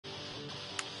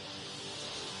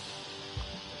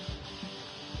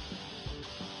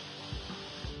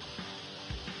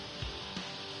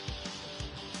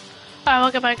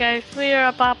Welcome back, guys. We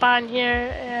are Papa on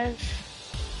here, and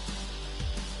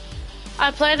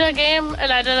I played the game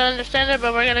and I didn't understand it,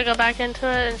 but we're gonna go back into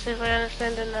it and see if we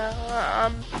understand it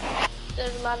now.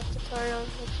 There's a lot of tutorials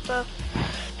and stuff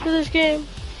to this game,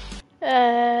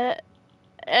 and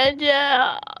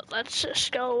yeah, let's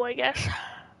just go, I guess.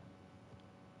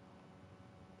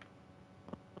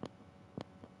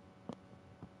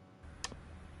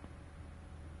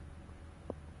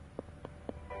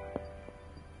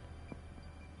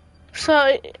 So,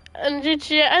 in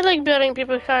GTA, I like building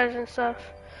people's cars and stuff.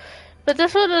 But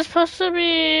this one is supposed to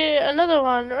be another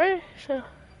one, right? So,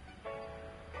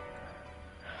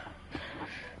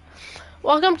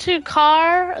 welcome to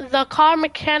the car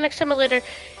mechanic simulator.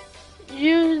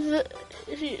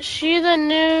 See the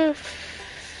new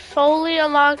fully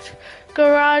unlocked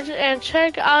garage and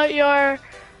check out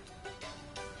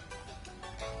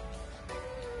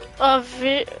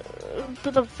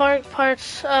the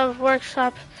parts of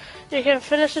workshop. You can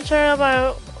finish the tutorial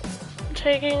by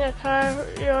taking a car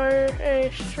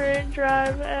a straight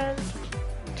drive and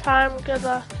time. Good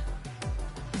luck.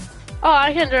 Oh,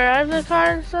 I can drive the car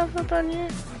and stuff up on here.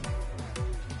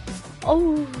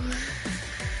 Oh.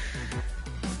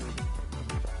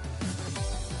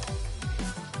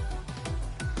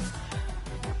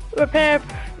 Repair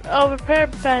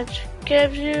bench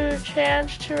gives you a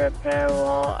chance to repair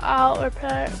wall out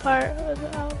repair part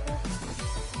without.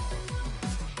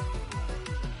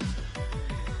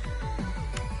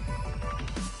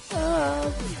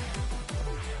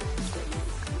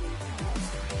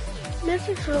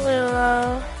 Music's really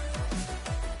low.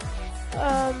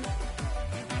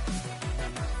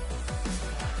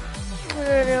 Is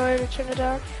there any way to turn it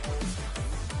down?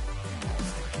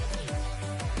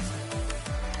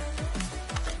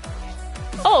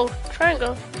 Oh,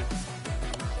 triangle.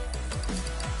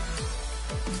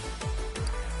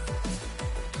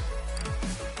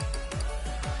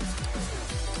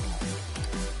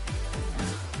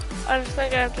 I just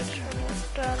think I have to turn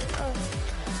it down.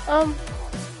 Oh.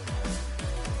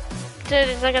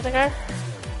 Did I get the car?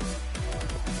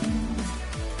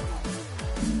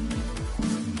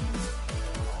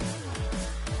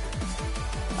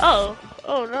 Oh.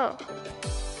 Oh no.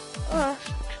 Oh, that's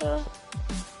cool.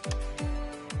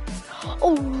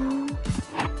 Oh.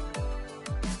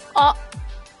 Oh.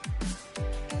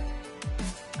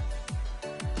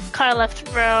 Car left,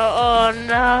 bro. Oh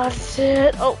no,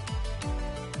 shit. Oh.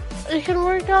 You can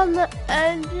work on the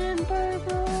engine part,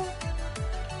 bro.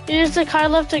 Use the car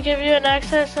lift to give you an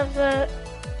access of the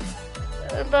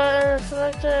button.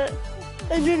 Select the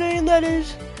engineering that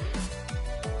is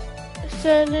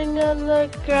standing on the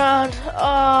ground.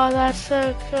 Oh, that's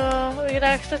so cool. We can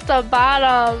access the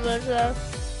bottom and stuff.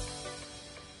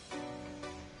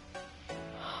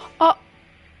 Oh,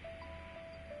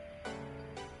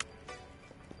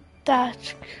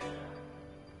 that's cool.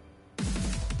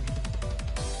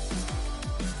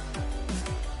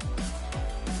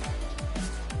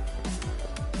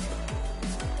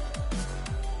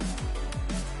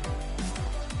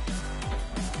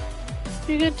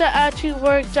 You get to actually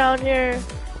work down here.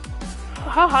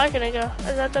 How high can I go?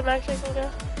 Is that the max I can go?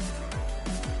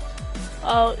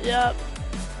 Oh, yep.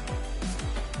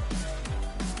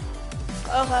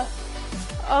 Okay.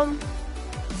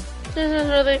 This is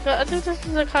really cool. I think this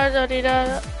is a car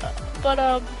Zonita,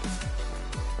 but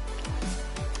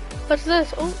what's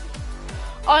this? Oh,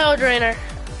 oil drainer.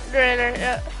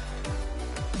 Yeah.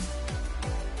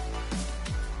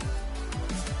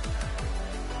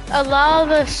 Allow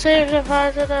the safe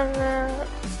deposit of the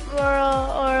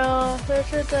oil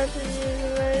filter that you use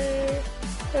later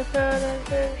to fill and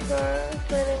change for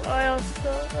cleaning oil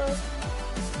spills.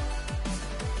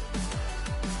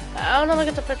 I don't know, look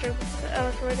at the picture. I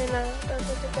was reading that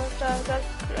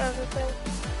everything.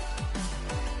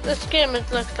 This game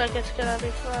looks like it's gonna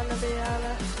be fun, to be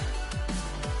honest.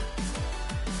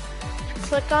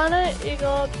 Click on it, you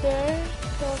go up there,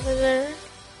 go over there.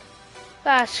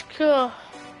 That's cool.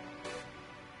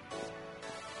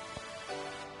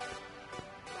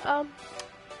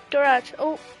 Garage.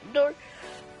 Oh, door.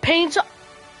 Paint's up.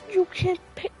 You can't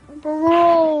paint.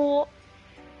 Bro.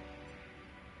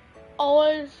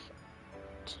 Always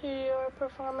to your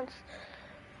performance.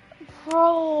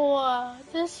 Bro,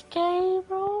 this game,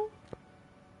 bro.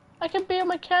 I can be a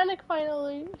mechanic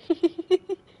finally.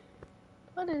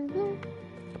 What is this?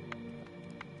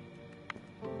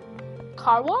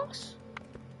 Car wash?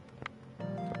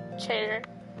 Chaser.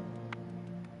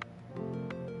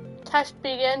 Test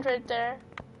begins right there.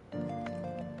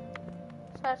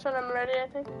 So that's when I'm ready, I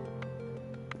think.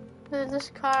 There's this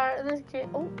game.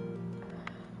 Oh.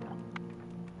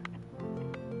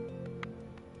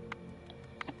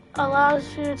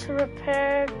 allows you to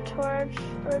repair, torch,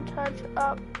 or touch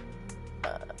up.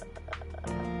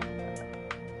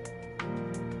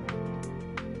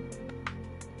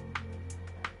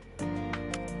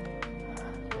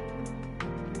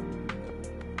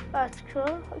 That's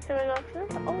cool. Okay, we go through.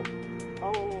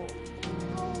 Oh.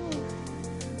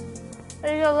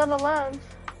 There you go, little lens.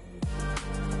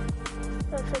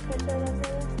 That's okay, there.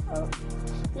 Oh.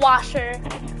 Washer.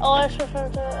 Oh, I should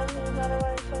have done it. Better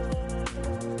way.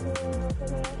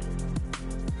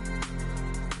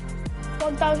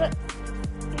 1,000.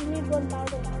 You need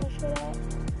 $1,000 for that.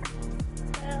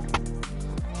 Yeah.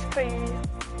 It's pretty.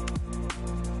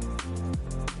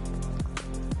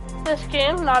 This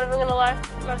game, not even gonna lie,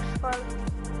 looks fun.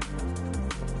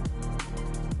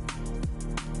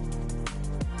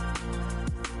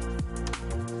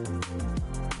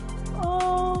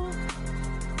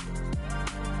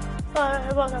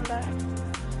 Welcome back.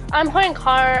 I'm playing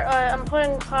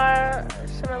car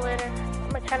simulator,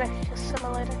 mechanic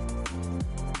simulator.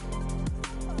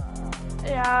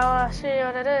 Yeah, I wanna see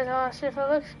what it is. I wanna see if it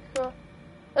looks cool.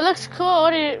 It looks cool.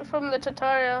 What do you from the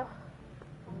tutorial?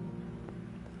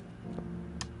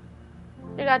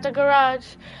 You got the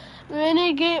garage.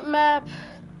 Mini gate map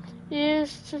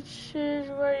used to choose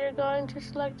where you're going to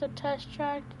select the test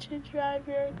track to drive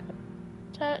your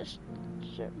test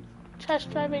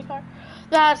driving car.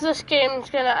 This game's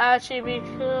gonna actually be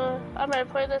cool. I might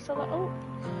play this a lot. Oh,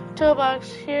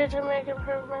 toolbox here to make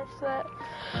improvements that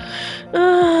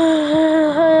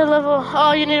higher level.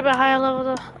 Oh, you need a bit higher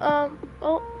level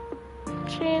though.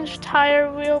 Change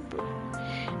tire wheel.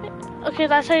 Okay,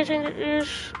 that's how you change it.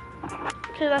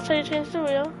 Okay, that's how you change the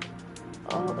wheel.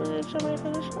 Oh, is there somebody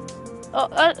for this one?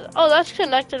 Oh, that's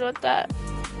connected with that.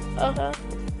 Okay,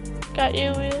 got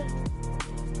you wheel.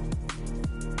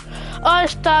 Oh, I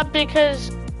stopped because,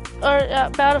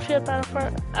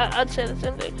 Battlefront. I'd say the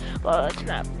same thing. Well, it's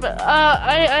not. But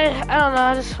I don't know.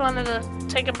 I just wanted to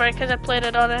take a break because I played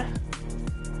it all day.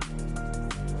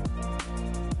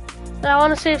 And I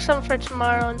want to save some for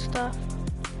tomorrow and stuff.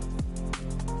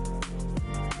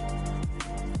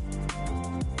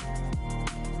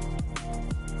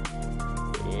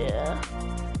 Yeah.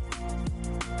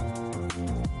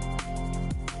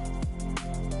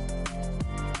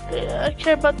 Yeah, I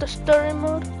care about the story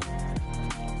mode.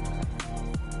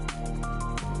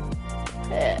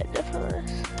 Yeah, definitely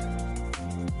is.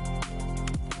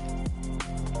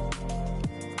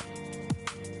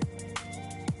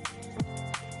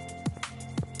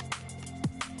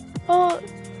 Oh,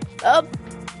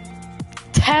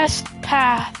 test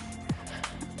path.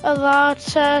 Allow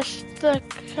test the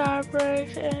car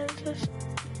brakes and just.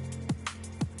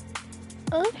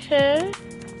 Okay.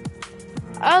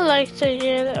 I like to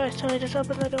hear that. Wait, so I just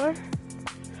open the door.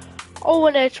 Oh,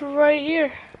 and it's right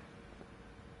here.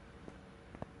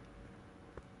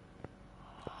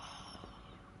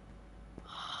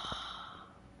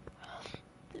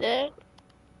 Yeah.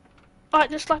 Oh, I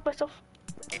just locked myself.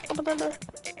 Open that door.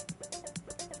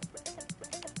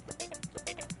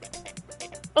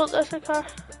 Oh, that's a car.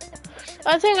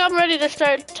 I think I'm ready to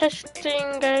start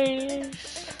testing, guys.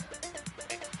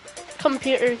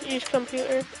 Use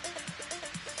computer.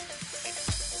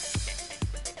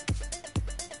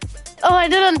 Oh, I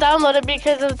didn't download it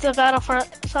because of the Battlefront,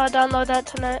 so I downloaded that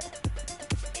tonight.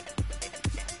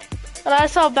 And I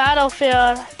saw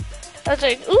Battlefield. I was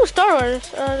like, ooh, Star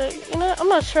Wars. I was like, you know, I'm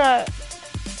gonna try it.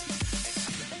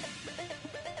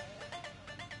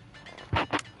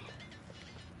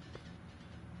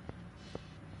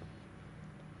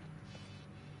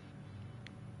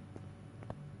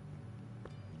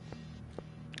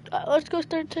 Let's go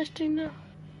start testing now.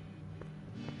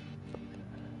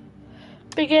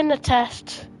 Begin the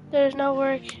test. There's no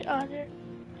work on here.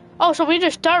 Oh, so we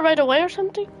just start right away or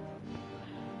something?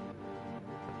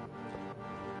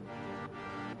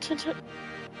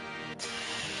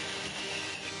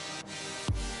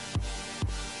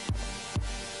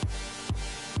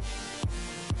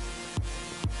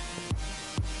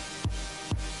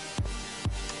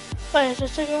 Wait, is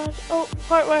this a garage? Oh,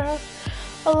 part warehouse.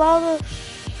 Allow the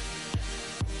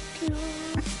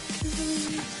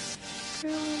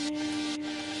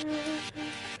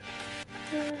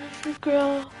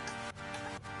grill.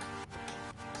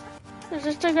 Is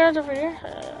this the garage over here?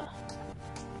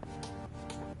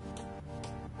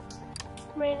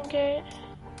 Main gate.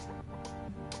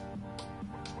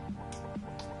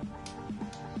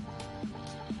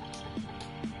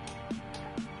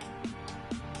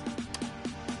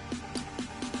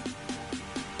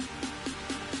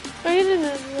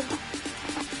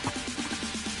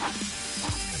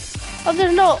 Oh,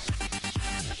 there's no.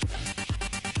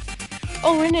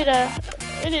 Oh, we need a.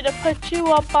 We need to put you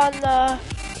up on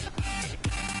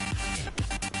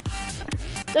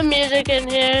the music in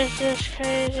here is just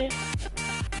crazy.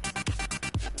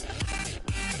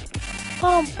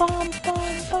 Bum bum bum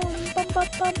bum bum bum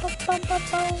bum bum bum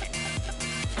bum.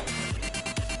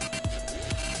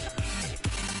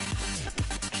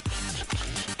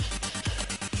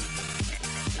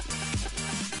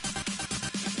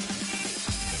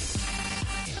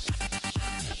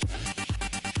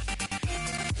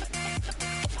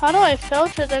 How do I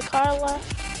filter the car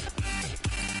left?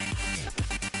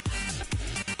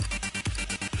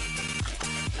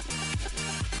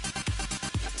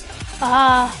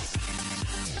 Ah.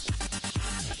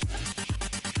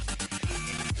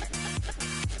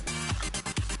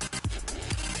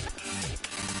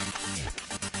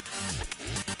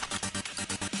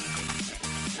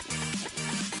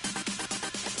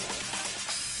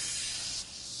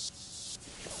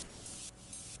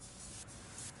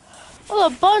 Oh,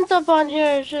 the buttons up on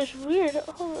here is just weird.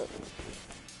 Oh.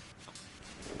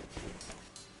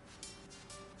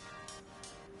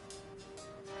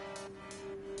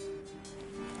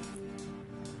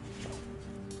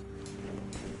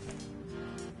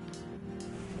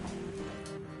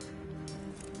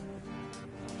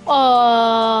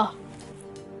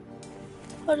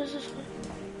 What is this one?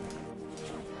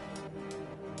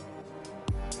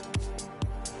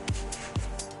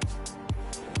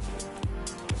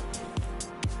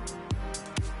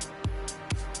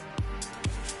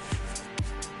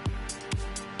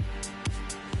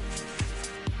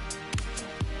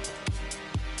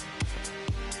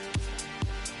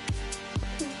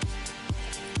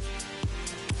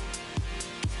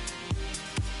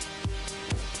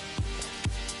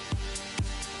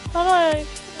 How do I...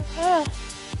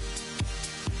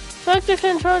 Vector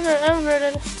controls are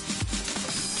inverted.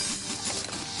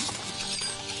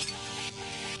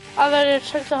 I better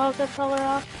check the whole controller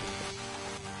off.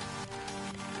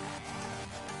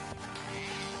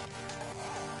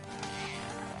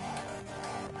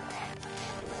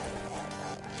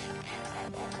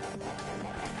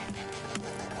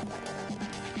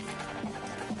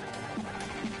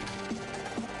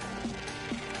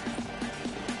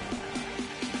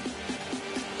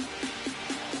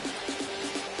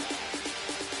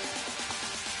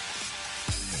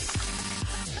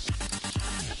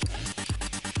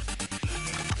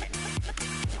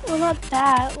 Well, not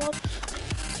that. Whoops.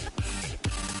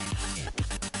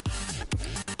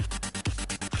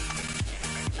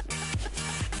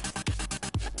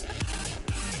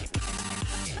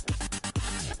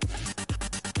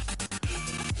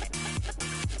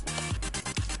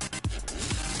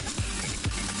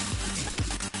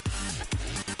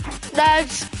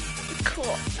 That's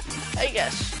cool, I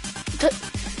guess.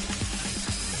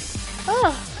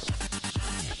 Oh.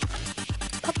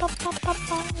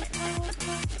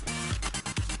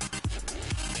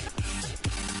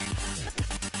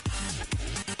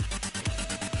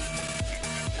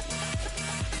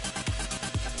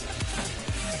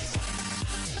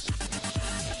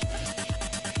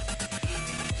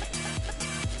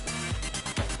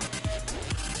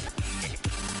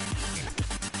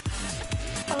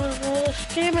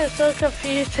 This game is so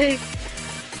confusing.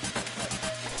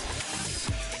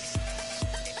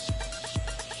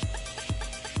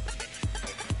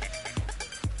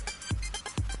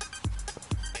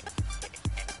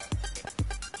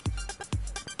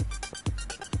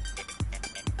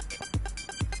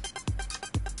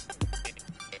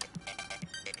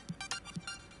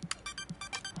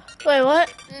 Wait,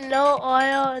 what? No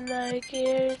oil in the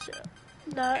gears,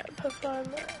 not perform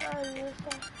on this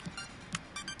one.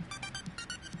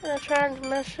 The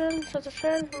transmission, so the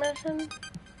transmission,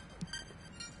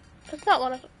 it's not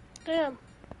one of them. Damn.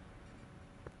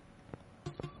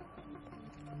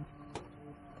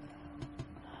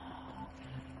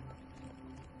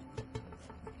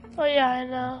 Oh yeah, I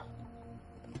know.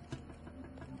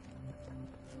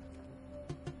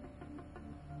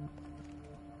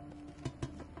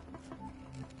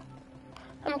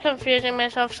 I'm confusing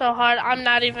myself so hard, I'm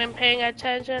not even paying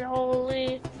attention,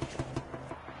 holy.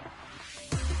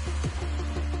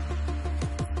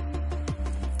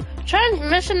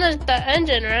 Transmission is the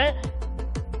engine, right?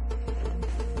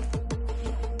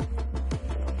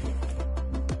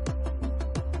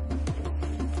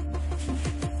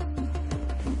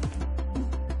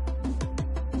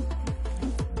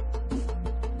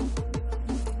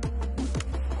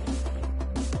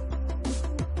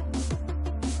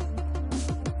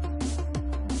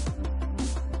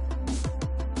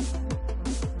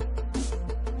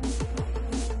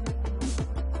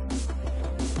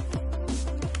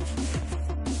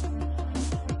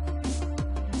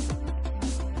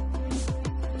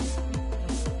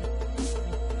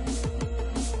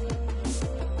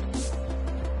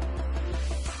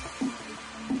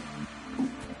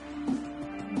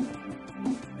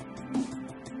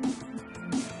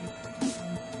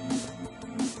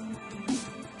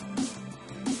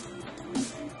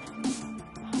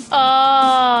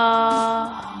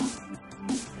 Uh,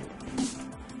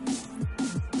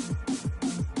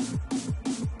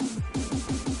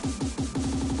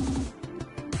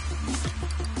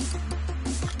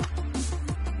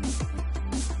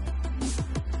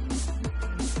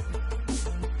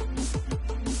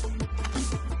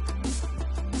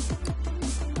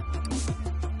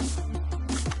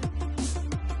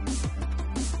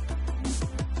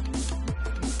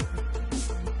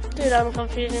 Dude, I'm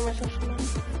confusing myself so much.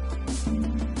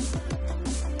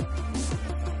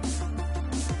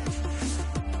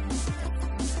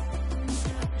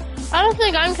 I don't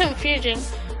think I'm confusing,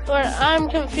 but I'm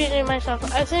confusing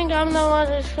myself. I think I'm the one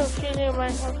who's confusing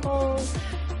myself. Oh.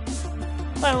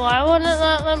 Wait, why wouldn't it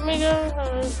not let me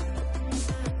go?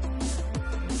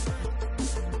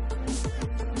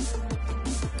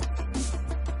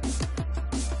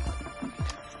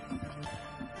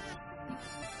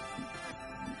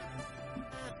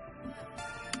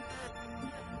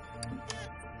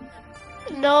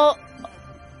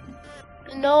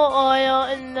 No oil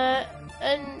in the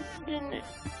engine.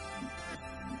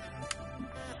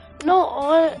 No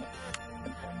oil.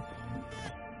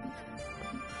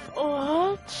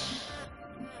 What?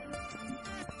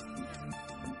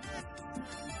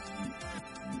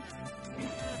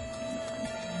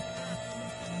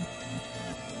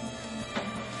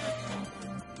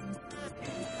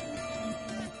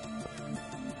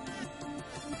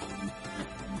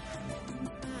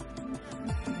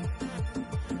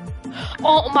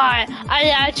 Oh my, I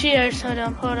actually are so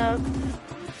dumb. Hold up.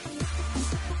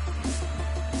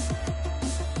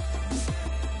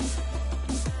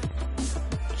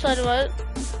 Sorry, what?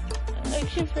 I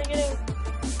keep forgetting.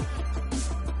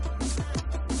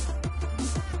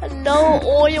 No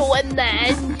oil in the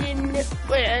engine.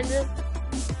 Wait, engine?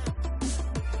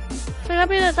 Should that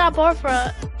be the top or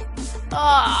front?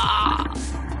 Ah.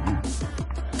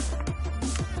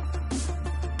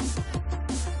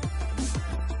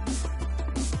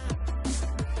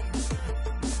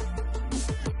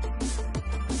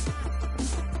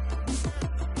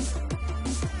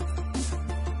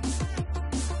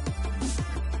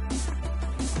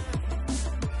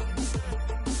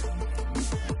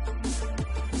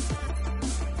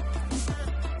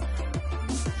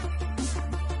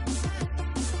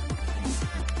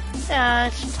 Yeah,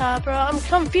 it's top, bro. I'm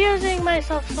confusing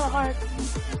myself so hard.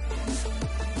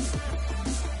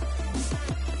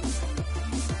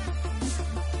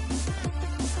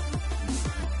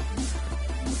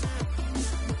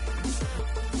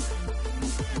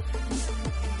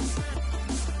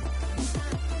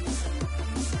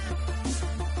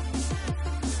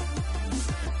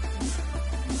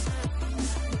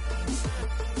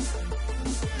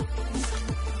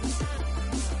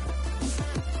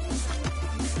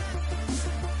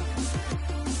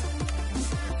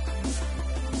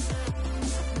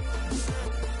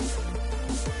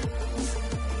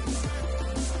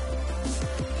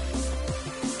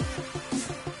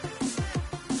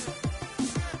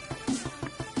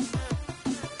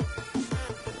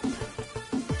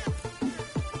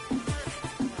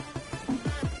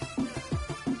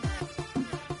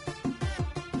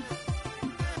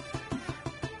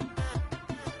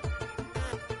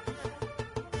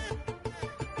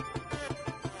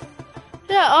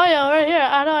 Yeah, oh yeah, right here.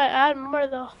 How do I add more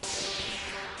though?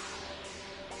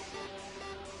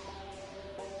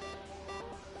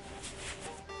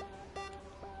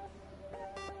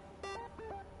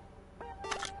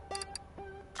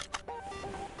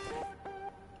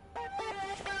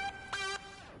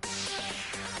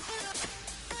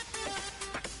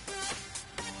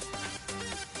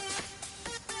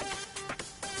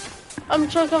 I'm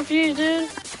so confused, dude.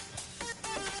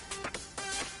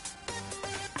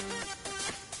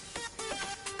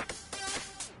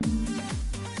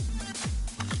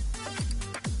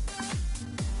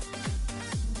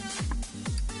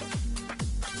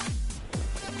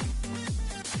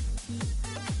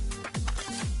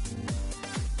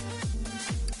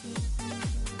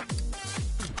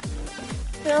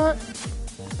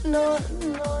 No.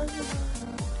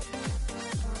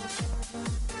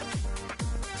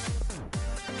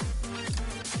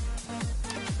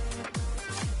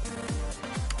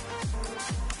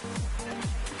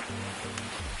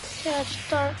 Yeah,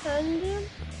 start engine.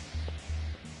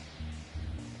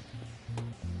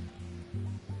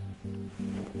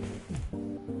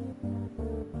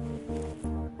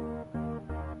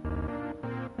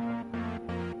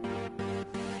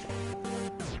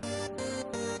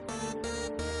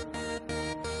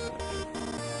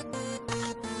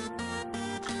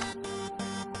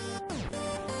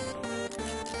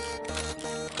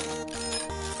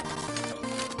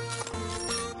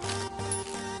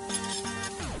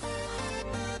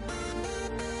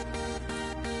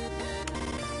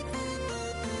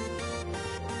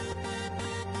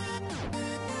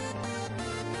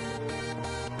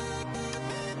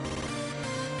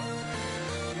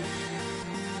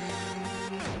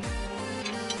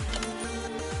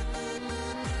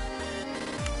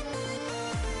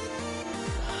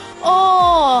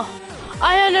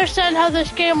 understand how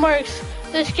this game works.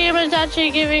 This game is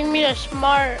actually giving me a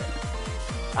smart.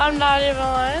 I'm not even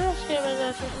lying. This game is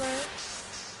actually smart.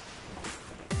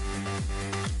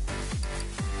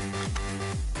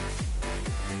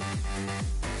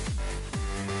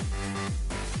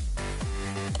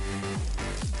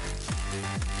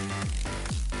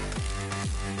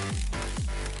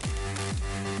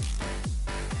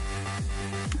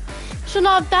 So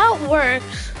now if that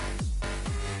works,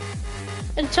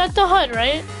 and set the HUD,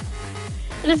 right?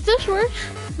 And if this works,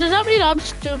 does that mean I'm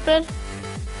stupid?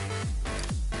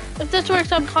 If this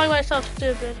works, I'm calling myself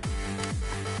stupid.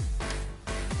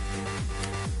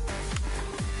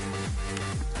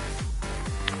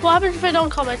 What happens if I don't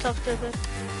call myself stupid?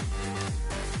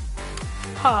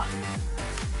 Huh.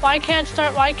 Why can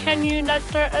you not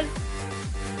start a...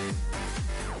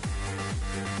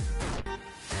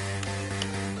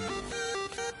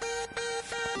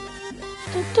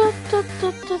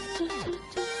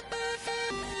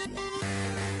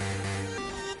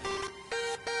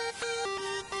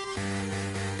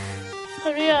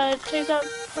 Oh yeah, take that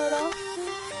part off.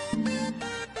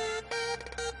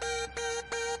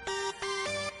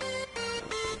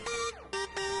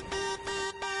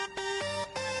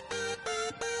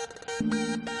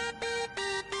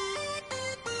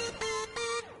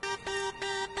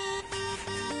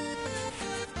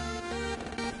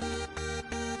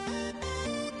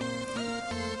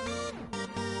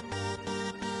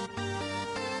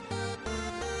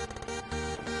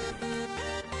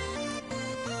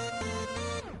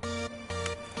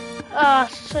 Ah,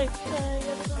 sick.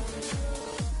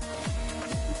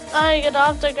 I get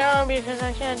off the ground because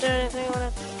I can't do anything when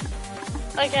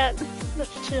it's... I can't.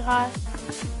 It's too high.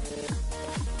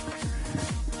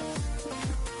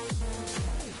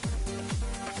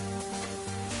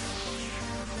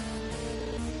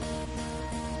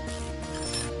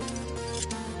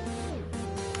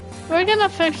 We're gonna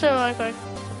fix it real quick.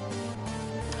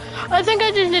 I think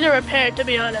I just need to repair it, to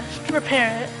be honest.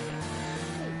 Repair it.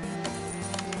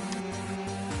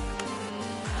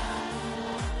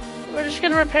 We're just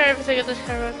gonna repair everything in this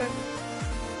car real quick.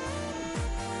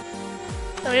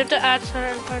 Now we have to add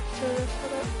certain parts to this.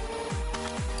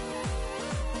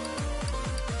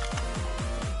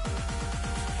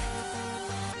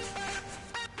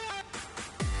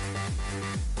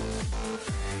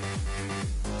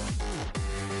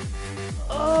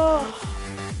 Oh.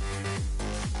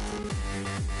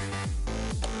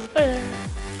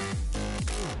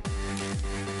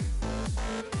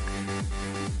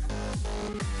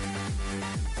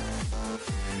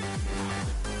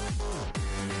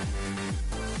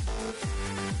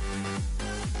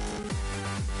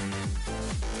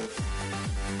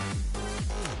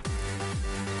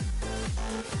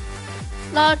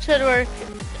 Now it should work.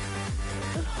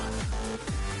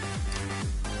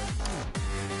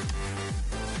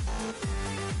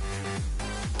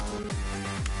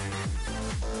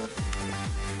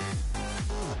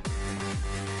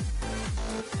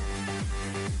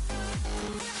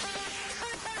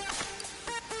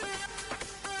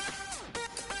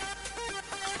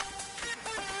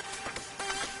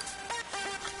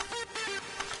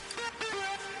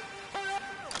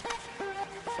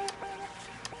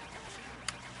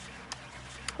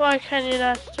 Why can you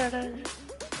not start it?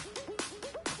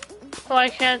 Why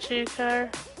can't you,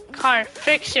 car? Car,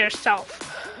 fix yourself.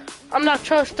 I'm not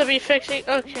supposed to be fixing.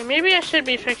 Okay, maybe I should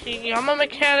be fixing you. I'm a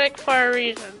mechanic for a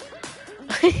reason.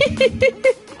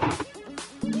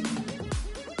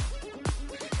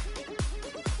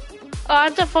 Oh, I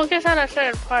have to focus on a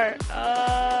certain part.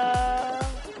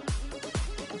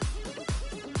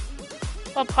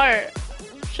 What part?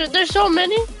 There's so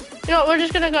many. You know what, we're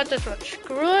just gonna go this one.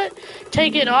 Screw it.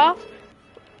 Take it off.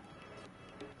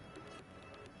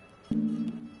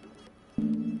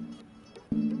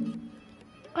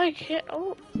 I can't.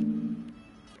 Oh.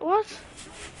 What?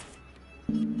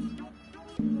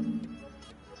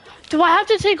 Do I have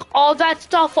to take all that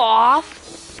stuff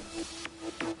off?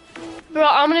 Bro,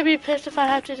 I'm gonna be pissed if I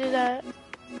have to do that.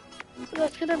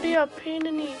 That's gonna be a pain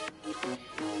in the...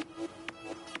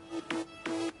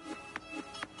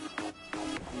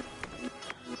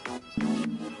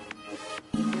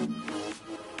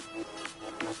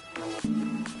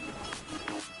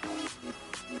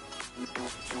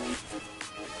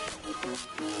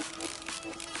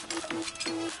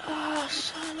 Ah,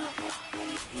 son of a...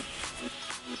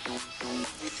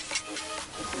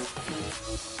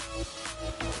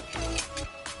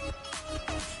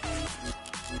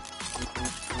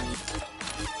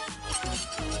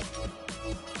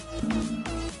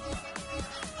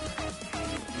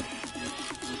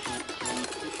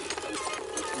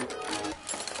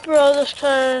 Bro, this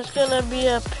car is gonna be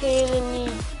a pain in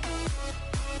the...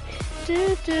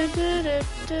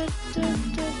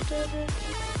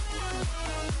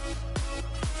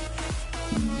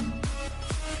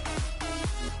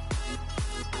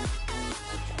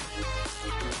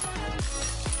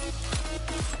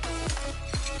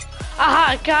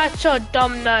 Aha, gotcha,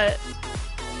 dumb nut.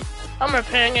 I'm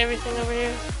repairing everything over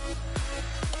here.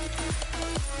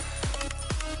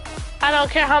 I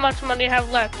don't care how much money I have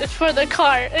left. It's for the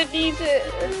car. It needs it.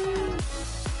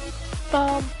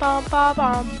 Bum bum bum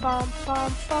bum bum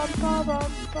bum bum bum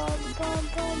bum bum bum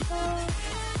bum bum.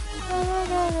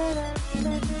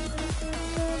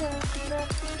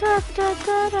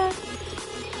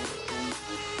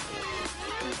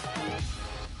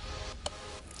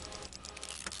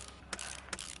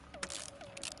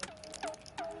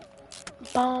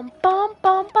 Bum bum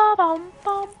bum bum bum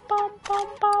bum bum bum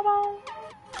bum.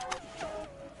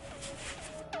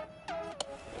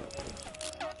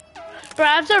 Bro, I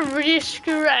have to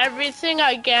rescrew everything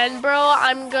again, bro.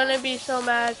 I'm gonna be so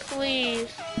mad.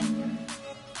 Please.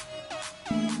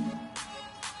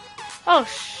 Oh,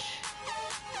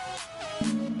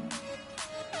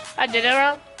 I did it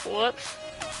wrong. Whoops.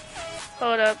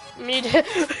 Hold up. Me too.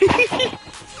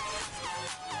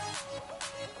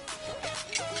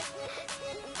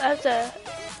 That's a...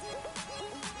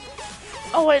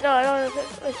 Oh wait, no, I don't know.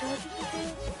 Wait,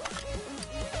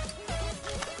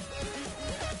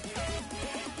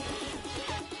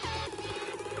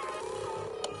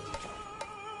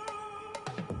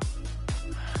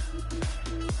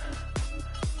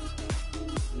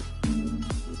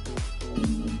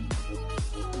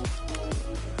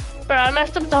 bro, I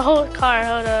messed up the whole car.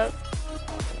 Hold up.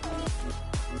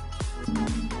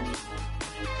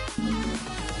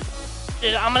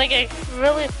 Dude, I'm gonna get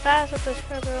really fast with this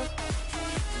car, bro.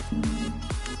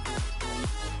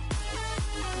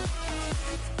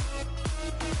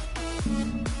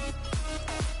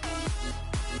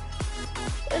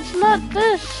 It's not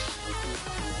this.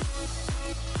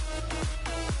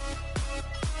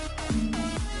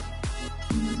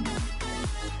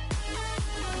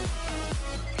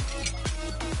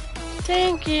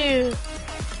 Thank you.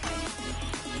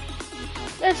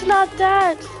 It's not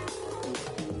that.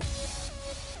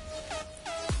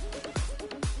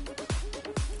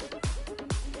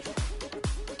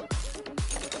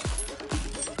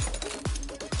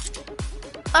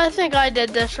 I think I did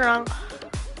this wrong.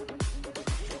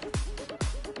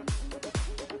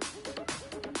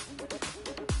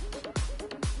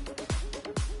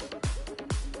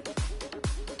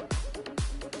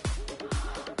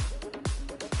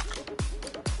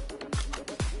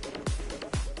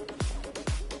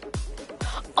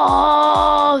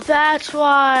 Oh, that's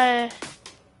why.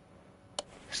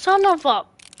 Son of a...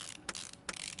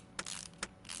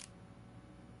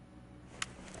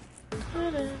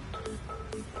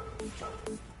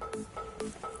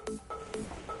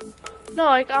 No,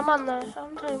 like, I'm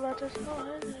talking about this.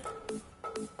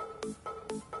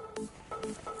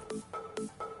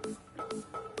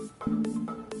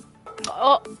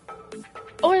 Oh,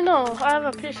 oh wait, no, I have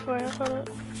a piece for it. Hold up.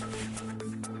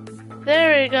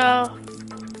 There we go.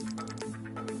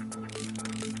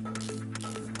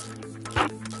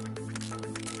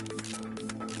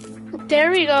 There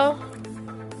we go.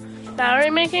 Now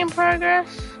we're making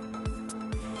progress.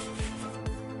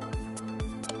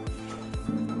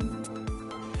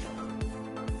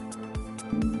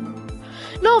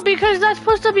 No, because that's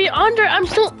supposed to be under. I'm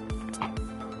still...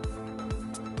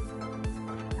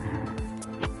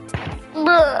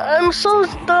 Bruh, I'm so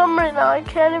dumb right now. I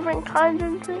can't even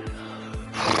concentrate.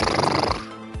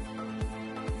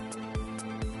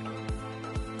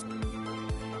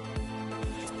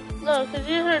 No, because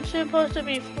these are supposed to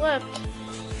be flipped.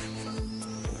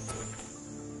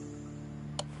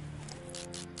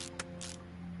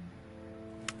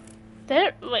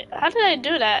 There, wait, how did I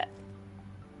do that?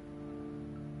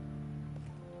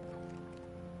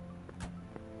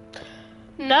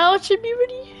 Now it should be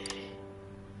ready.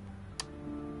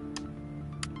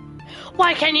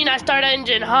 Why can you not start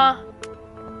engine, huh?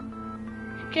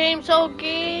 Game so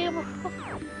game.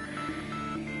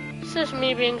 It's just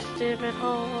me being stupid.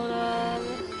 Hold on.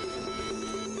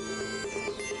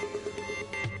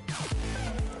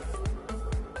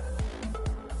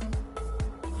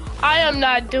 I am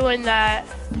not doing that.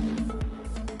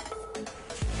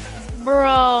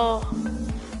 Bro.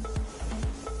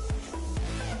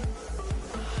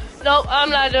 Nope, I'm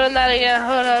not doing that again.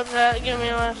 Hold up, give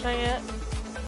me 1 second.